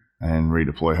year, and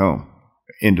redeploy home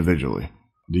individually.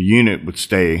 The unit would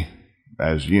stay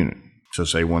as a unit. So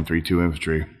say 132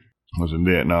 Infantry was in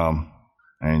Vietnam,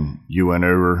 and you went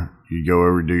over, you'd go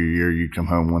over, do your year, you'd come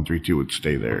home, 132 would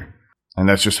stay there. And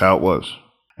that's just how it was.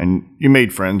 And you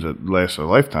made friends that lasted a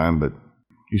lifetime, but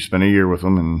you spent a year with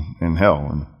them in hell.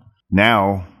 And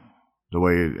now, the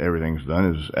way everything's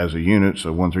done is as a unit,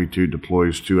 so 132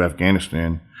 deploys to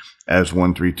Afghanistan as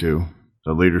 132.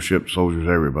 The leadership, soldiers,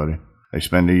 everybody. They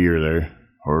spend a year there,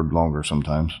 or longer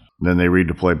sometimes. Then they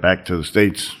redeploy back to the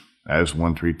States as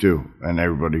 132, and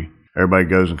everybody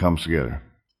goes and comes together.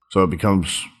 So it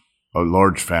becomes a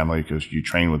large family because you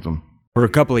train with them. For a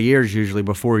couple of years usually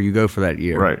before you go for that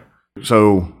year. Right.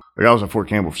 So I was at Fort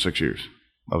Campbell for 6 years.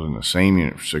 I was in the same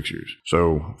unit for 6 years.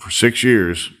 So for 6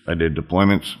 years, I did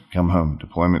deployments, come home,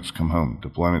 deployments, come home,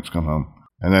 deployments, come home.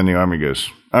 And then the Army goes,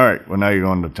 all right, well, now you're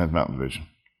going to 10th Mountain Division.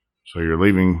 So you're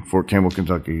leaving Fort Campbell,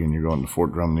 Kentucky, and you're going to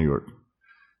Fort Drum, New York.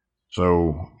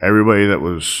 So everybody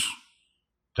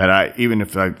even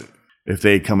if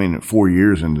they had come in at 4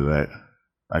 years into that,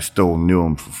 I still knew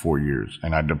them for 4 years.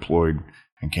 And I deployed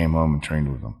and came home and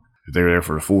trained with them. If they were there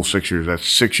for the full 6 years, that's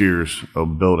 6 years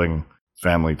of building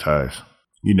family ties.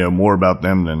 You know more about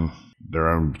them than their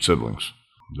own siblings,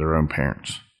 their own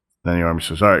parents. Then the Army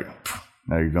says, all right,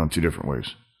 now you're going 2 different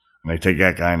ways. And they take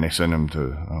that guy and they send him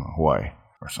to Hawaii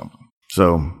or something.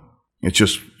 So it's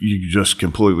just, you just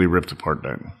completely ripped apart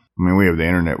that. I mean, we have the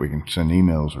internet, we can send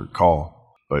emails or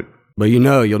call, but you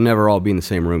know you'll never all be in the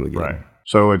same room again. Right.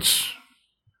 So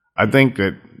I think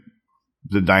that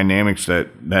the dynamics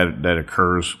that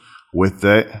occurs with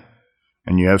that,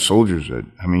 and you have soldiers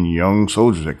young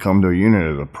soldiers that come to a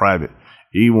unit as a private,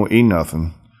 eat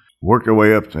nothing, work their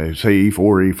way up to, say,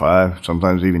 E4, E5,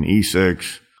 sometimes even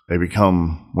E6. They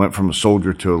went from a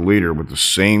soldier to a leader with the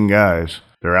same guys.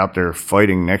 They're out there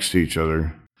fighting next to each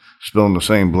other, spilling the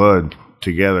same blood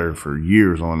together for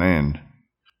years on end.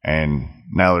 And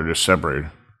now they're just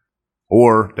separated.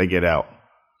 Or they get out,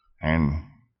 and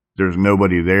there's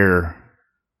nobody there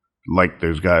like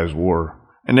those guys were.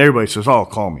 And everybody says, oh,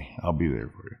 call me. I'll be there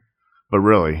for you. But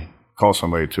really, call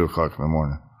somebody at 2 o'clock in the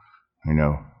morning,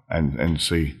 and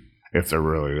see if they're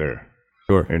really there.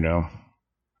 Sure.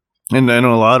 And then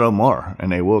a lot of them are,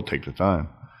 and they will take the time.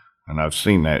 And I've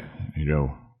seen that,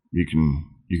 you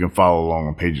can follow along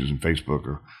on pages in Facebook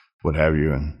or what have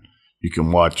you, and you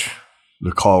can watch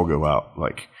the call go out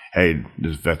like, hey,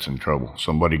 this vet's in trouble.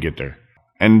 Somebody get there.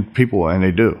 And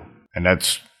they do. And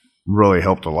that's really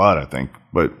helped a lot, I think.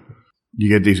 But you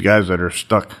get these guys that are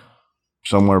stuck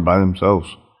somewhere by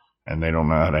themselves, and they don't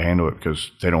know how to handle it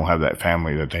because they don't have that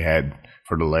family that they had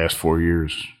for the last 4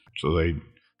 years. So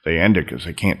they end it because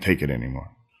they can't take it anymore.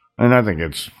 And I think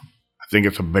it's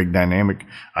a big dynamic.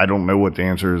 I don't know what the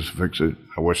answer is to fix it.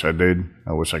 I wish I did.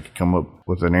 I wish I could come up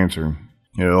with an answer.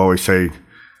 I always say,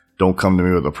 don't come to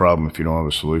me with a problem if you don't have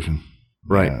a solution.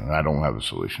 Right. I don't have a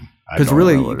solution. Because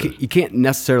really, you can't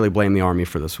necessarily blame the Army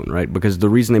for this one, right? Because the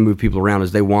reason they move people around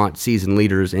is they want seasoned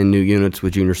leaders in new units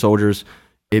with junior soldiers.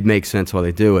 It makes sense why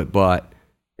they do it, but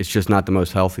it's just not the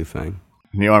most healthy thing.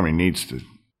 The Army needs to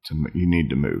you need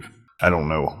to move. I don't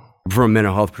know. From a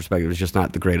mental health perspective, it's just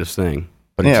not the greatest thing.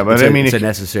 But it's a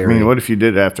necessary. What if you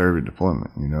did it after every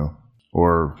deployment,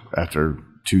 or after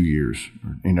 2 years,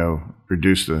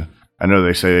 reduce the. I know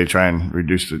they say they try and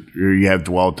reduce you have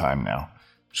dwell time now.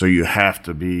 So you have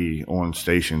to be on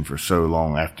station for so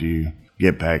long after you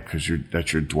get back because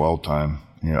that's your dwell time,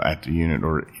 at the unit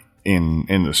or in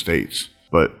the States.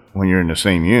 But when you're in the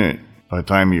same unit, by the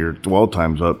time your dwell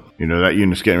time's up, that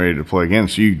unit's getting ready to deploy again.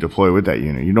 So you deploy with that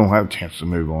unit. You don't have a chance to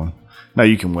move on. Now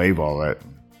you can waive all that.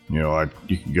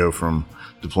 You can go from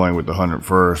deploying with the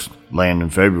 101st, land in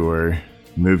February,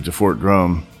 move to Fort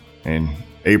Drum in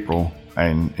April,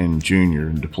 and in June you're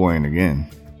deploying again.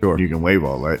 Sure. You can waive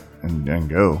all that and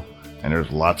go. And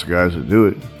there's lots of guys that do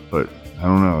it, but I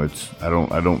don't know.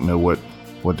 I don't know what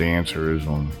the answer is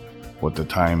on what the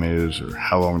time is or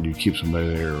how long do you keep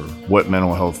somebody there or what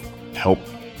mental health help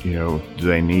do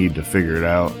they need to figure it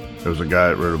out. There was a guy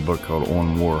that wrote a book called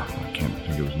On War. I can't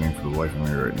think of his name for the life of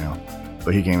me right now.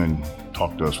 But he came and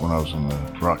talked to us when I was in the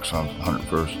Rock Sons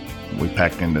 101st. We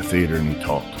packed in the theater and he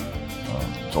talked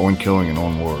It's On Killing and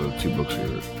On War are the 2 books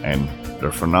here, and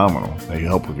they're phenomenal. They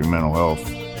help with your mental health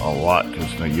a lot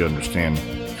because you understand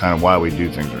kind of why we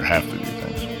do things or have to do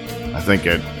things. I think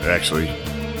it actually,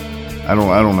 I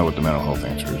don't know what the mental health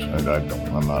answer is. I'm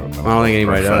not a mental health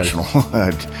professional.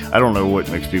 I don't know what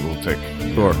makes people tick.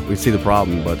 Sure, we see the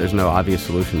problem, but there's no obvious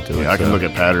solution to it. I can look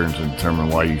at patterns and determine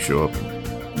why you show up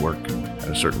and work at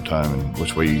a certain time and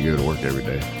which way you go to work every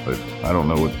day. But I don't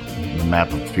know what the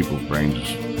map of people's brains is.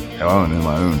 Hell, I don't know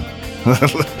my own.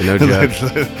 No joke.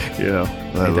 Yeah,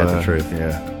 ain't that the truth?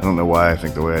 Yeah, I don't know why I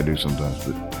think the way I do sometimes,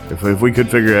 but if we could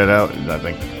figure that out, I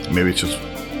think maybe it's just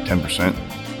 10%.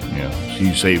 You know, so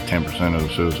you save 10% of the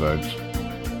suicides.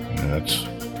 You know,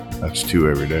 that's 2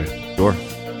 every day. Sure,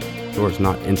 it's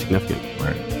not insignificant.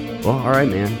 Right. Well, all right,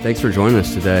 man. Thanks for joining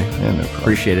us today. Yeah, no problem.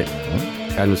 Appreciate it. Yeah.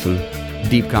 Having some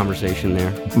deep conversation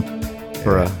there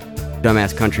for a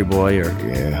dumbass country boy or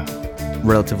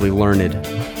relatively learned.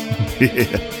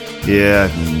 Yeah,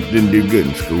 didn't do good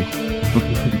in school.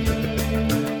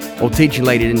 Old teaching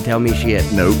lady didn't tell me shit.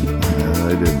 Nope, no,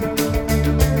 I didn't.